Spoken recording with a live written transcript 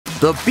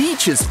The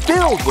beach is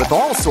filled with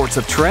all sorts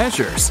of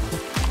treasures.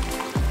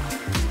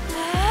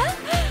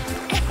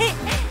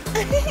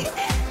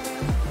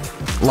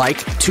 Like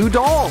 2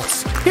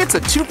 dolls. It's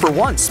a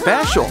 2-for-1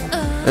 special,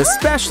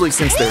 especially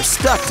since they're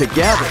stuck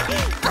together.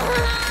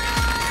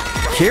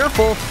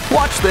 Careful,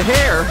 watch the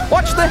hair,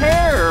 watch the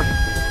hair.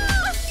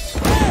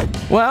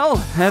 Well,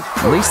 at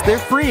least they're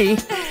free.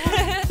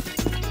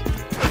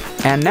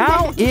 And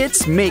now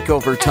it's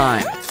makeover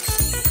time.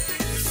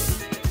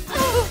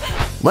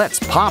 Let's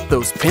pop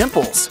those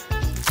pimples.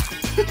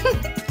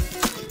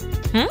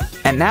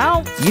 And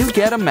now you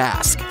get a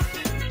mask.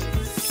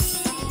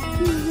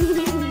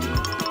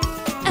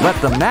 Let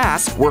the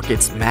mask work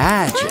its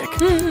magic.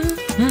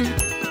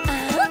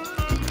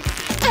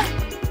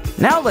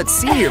 Now let's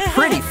see your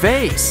pretty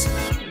face.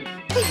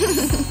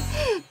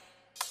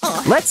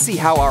 Let's see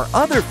how our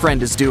other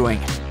friend is doing.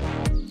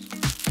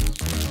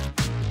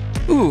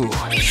 Ooh,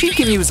 she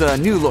can use a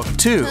new look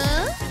too.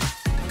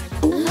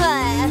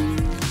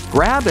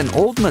 Grab an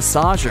old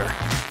massager.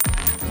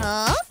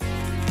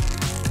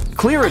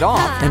 Clear it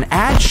off and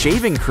add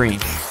shaving cream.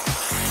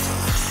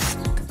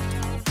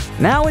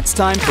 Now it's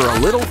time for a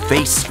little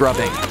face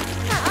scrubbing.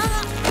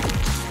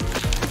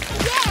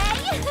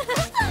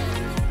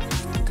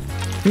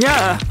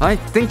 Yeah, I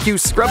think you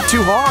scrubbed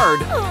too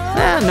hard.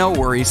 No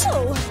worries.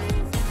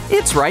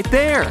 It's right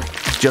there.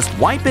 Just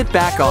wipe it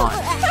back on.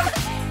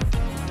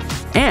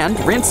 And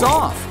rinse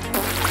off.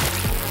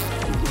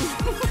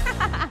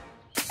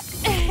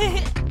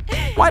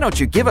 Why don't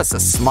you give us a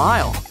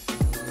smile?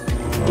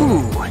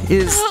 Ooh,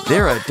 is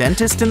there a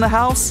dentist in the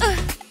house?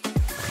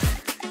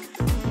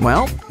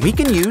 Well, we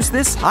can use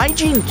this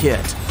hygiene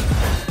kit.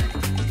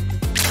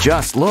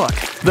 Just look,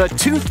 the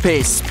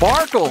toothpaste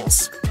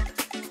sparkles.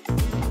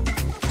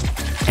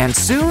 And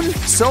soon,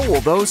 so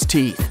will those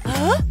teeth.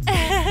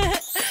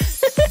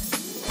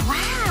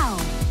 Wow!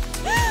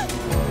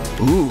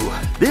 Ooh,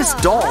 this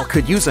doll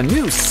could use a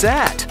new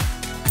set.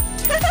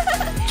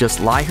 Just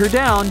lie her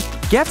down,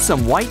 get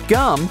some white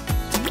gum,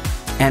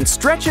 and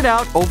stretch it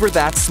out over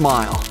that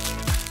smile.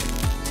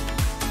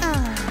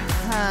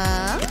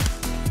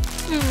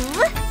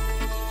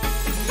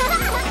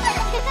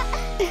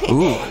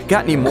 Ooh,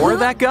 got any more of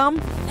that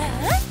gum?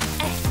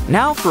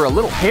 Now for a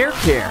little hair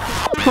care.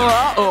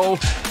 Uh-oh,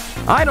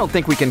 I don't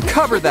think we can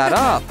cover that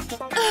up.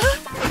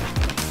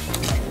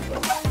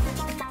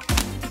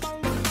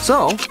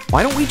 So,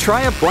 why don't we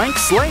try a blank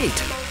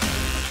slate?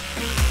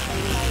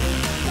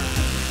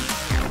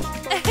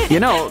 You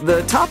know,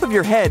 the top of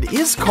your head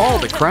is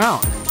called a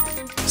crown.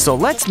 So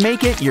let's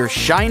make it your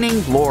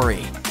shining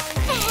glory.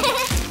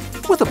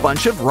 With a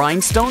bunch of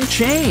rhinestone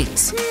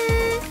chains.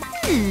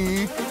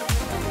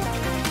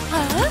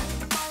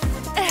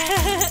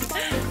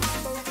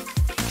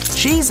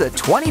 She's a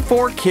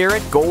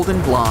 24-karat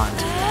golden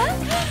blonde.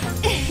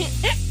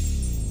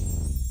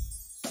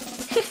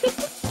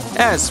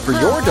 As for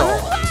your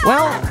doll,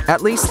 well,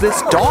 at least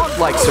this dog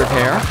likes her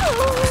hair.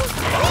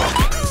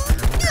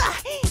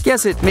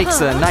 Guess it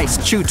makes a nice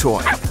chew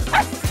toy.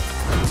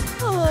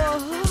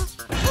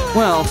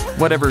 Well,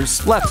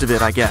 whatever's left of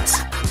it, I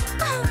guess.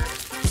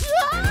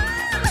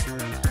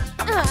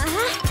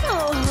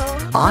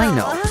 I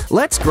know.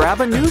 Let's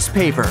grab a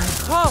newspaper.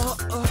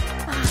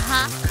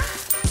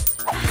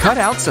 Cut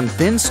out some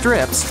thin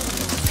strips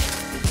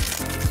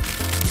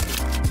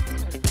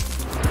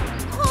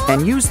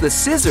and use the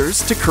scissors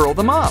to curl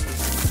them up.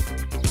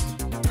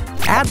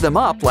 Add them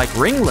up like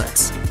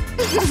ringlets.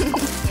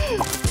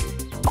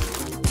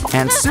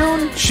 And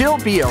soon she'll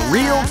be a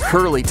real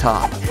curly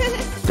top.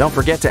 Don't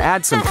forget to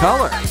add some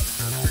color.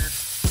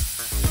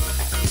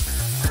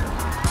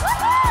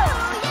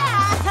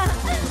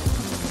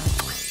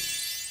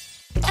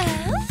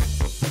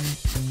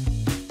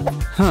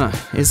 Huh,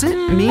 is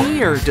it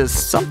me or does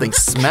something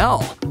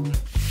smell?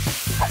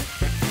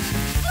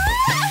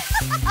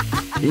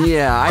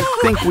 Yeah, I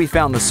think we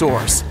found the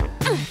source.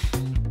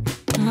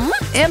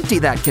 Empty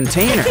that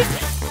container.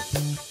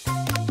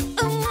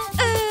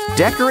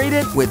 Decorate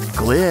it with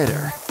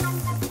glitter.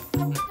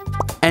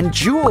 And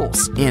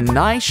jewels in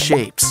nice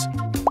shapes.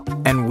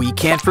 And we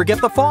can't forget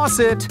the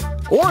faucet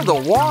or the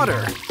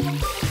water.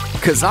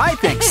 'Cause I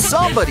think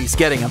somebody's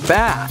getting a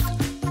bath.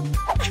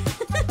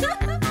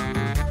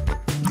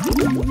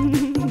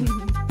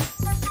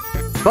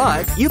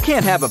 But you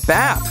can't have a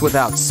bath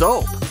without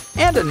soap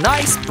and a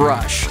nice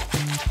brush.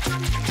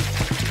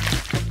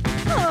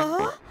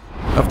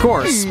 Of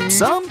course,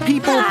 some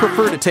people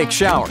prefer to take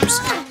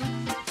showers.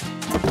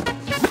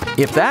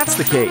 If that's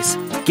the case,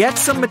 get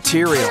some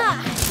material.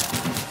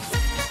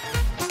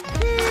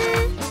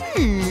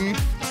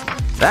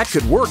 That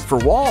could work for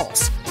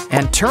walls.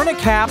 And turn a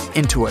cap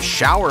into a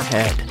shower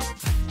head.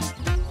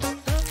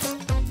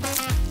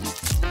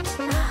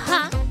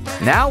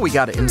 Now we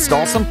gotta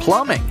install some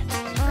plumbing.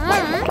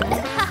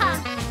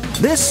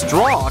 This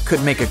straw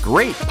could make a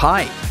great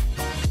pipe.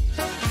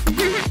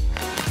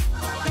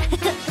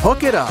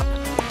 Hook it up.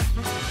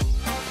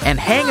 And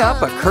hang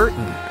up a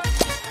curtain.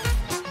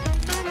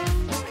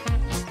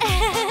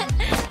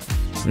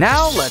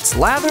 Now let's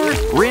lather,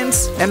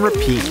 rinse, and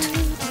repeat.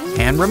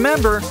 And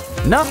remember,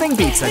 Nothing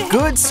beats a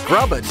good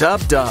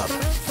scrub-a-dub-dub.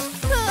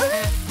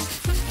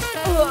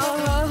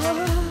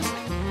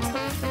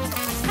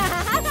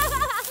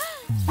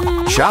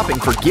 Shopping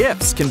for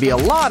gifts can be a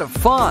lot of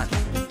fun.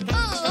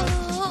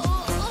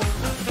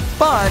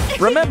 But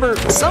remember,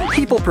 some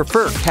people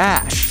prefer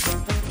cash.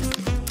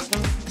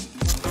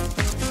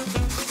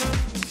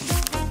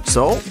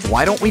 So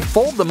why don't we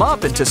fold them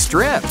up into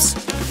strips?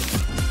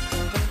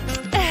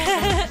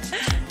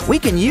 We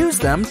can use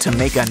them to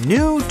make a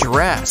new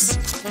dress.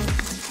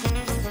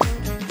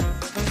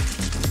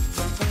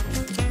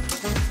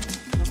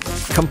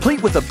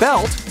 Complete with a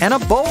belt and a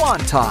bow on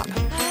top.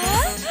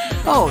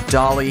 Oh,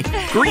 Dolly,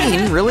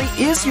 green really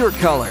is your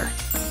color.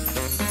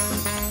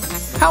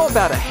 How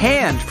about a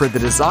hand for the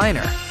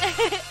designer?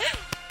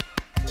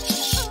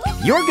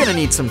 You're gonna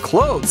need some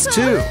clothes,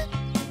 too.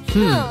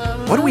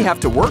 What do we have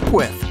to work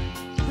with?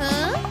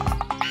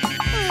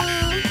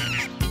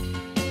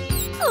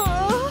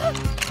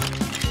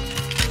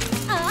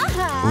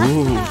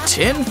 Ooh,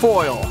 tin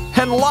foil,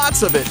 and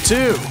lots of it,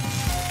 too.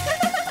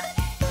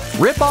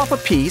 Rip off a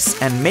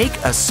piece and make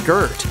a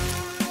skirt.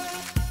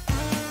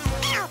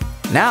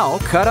 Now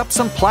cut up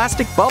some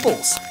plastic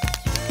bubbles.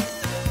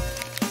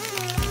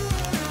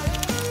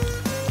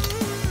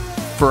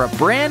 For a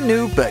brand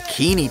new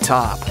bikini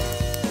top.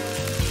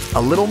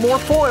 A little more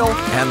foil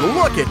and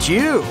look at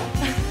you!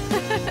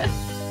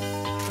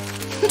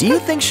 Do you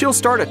think she'll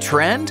start a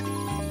trend?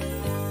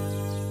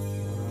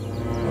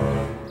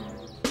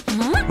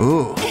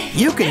 Ooh,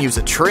 you can use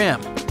a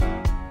trim.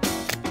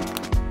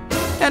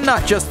 And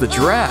not just the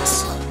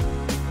dress.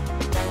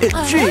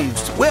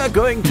 Jeeves, we're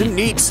going to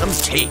need some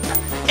tape.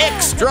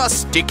 Extra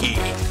sticky.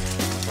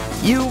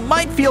 You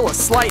might feel a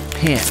slight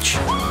pinch.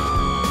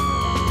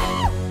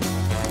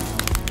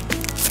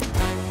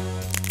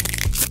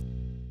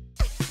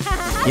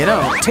 You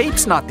know,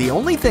 tape's not the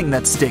only thing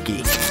that's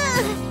sticky.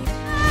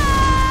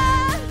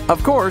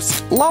 Of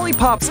course,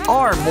 lollipops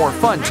are more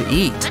fun to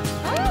eat.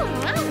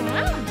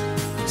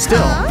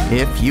 Still,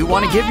 if you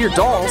want to give your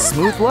doll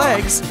smooth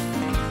legs,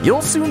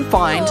 you'll soon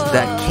find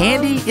that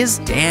candy is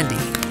dandy.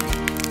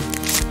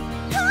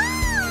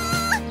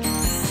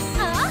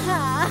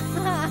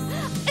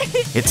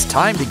 It's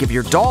time to give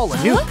your doll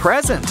a new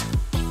present.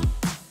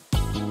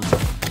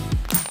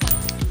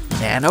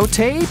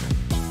 Nanotape?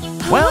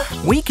 Well,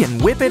 we can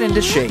whip it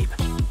into shape.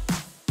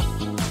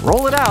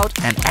 Roll it out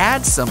and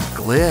add some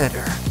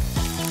glitter.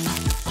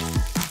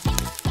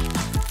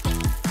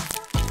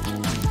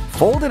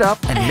 Fold it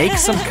up and make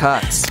some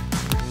cuts.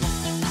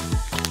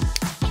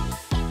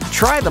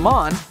 Try them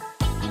on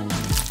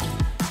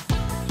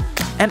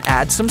and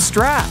add some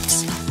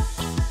straps.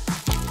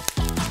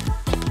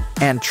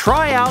 And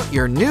try out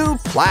your new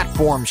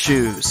platform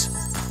shoes.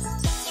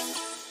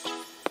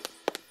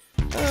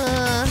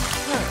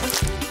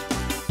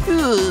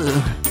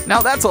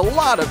 Now that's a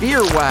lot of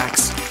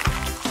earwax.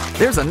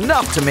 There's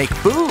enough to make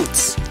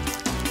boots.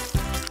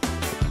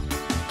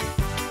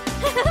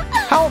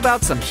 How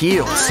about some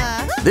heels?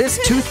 This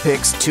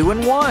toothpick's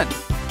 2-in-1.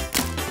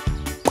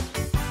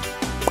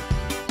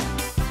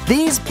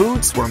 These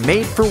boots were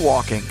made for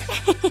walking.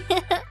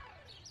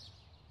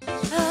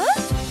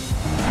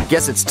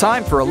 Guess it's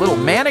time for a little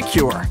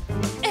manicure.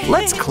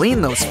 Let's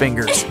clean those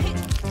fingers.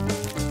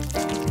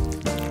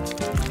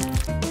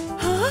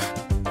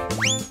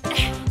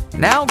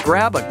 Now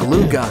grab a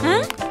glue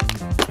gun.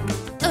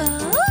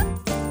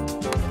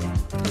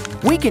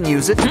 We can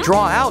use it to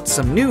draw out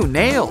some new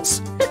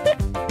nails.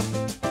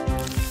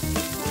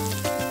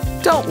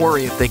 Don't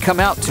worry if they come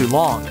out too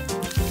long.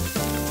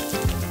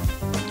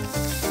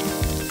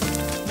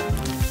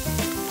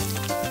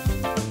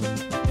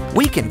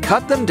 We can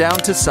cut them down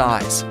to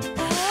size.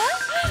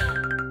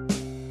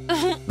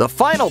 The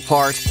final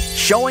part,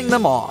 showing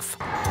them off.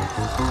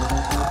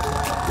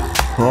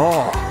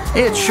 Oh,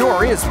 it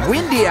sure is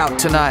windy out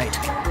tonight.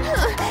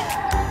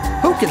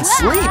 Who can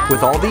sleep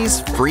with all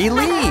these free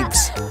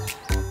leaves?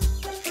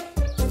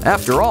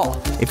 After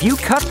all, if you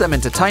cut them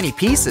into tiny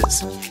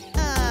pieces,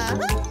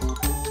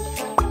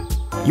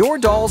 your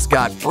doll's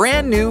got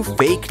brand new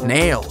fake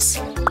nails.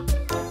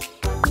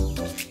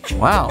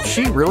 Wow,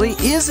 she really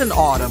is an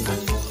autumn.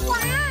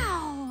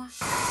 Wow!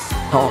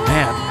 Oh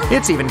man,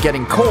 it's even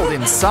getting cold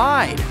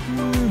inside.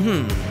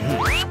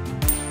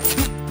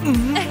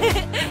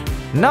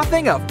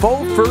 Nothing a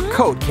faux fur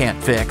coat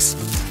can't fix.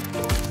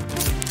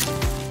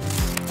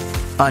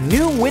 A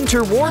new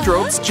winter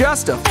wardrobe's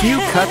just a few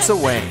cuts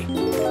away.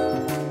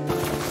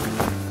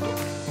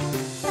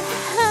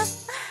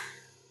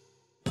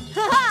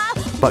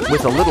 But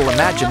with a little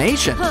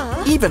imagination,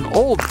 even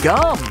old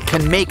gum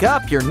can make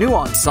up your new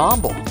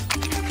ensemble.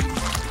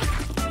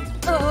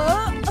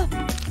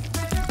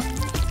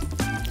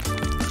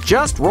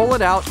 Just roll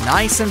it out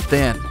nice and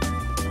thin.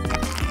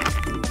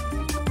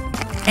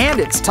 And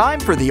it's time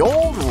for the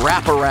old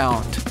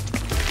wraparound.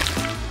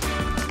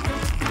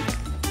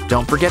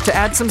 Don't forget to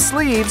add some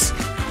sleeves.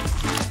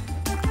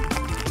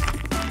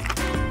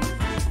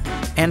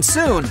 And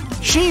soon,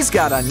 she's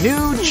got a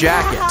new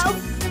jacket.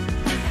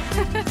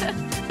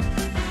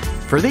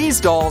 For these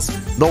dolls,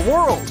 the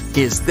world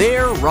is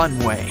their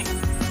runway.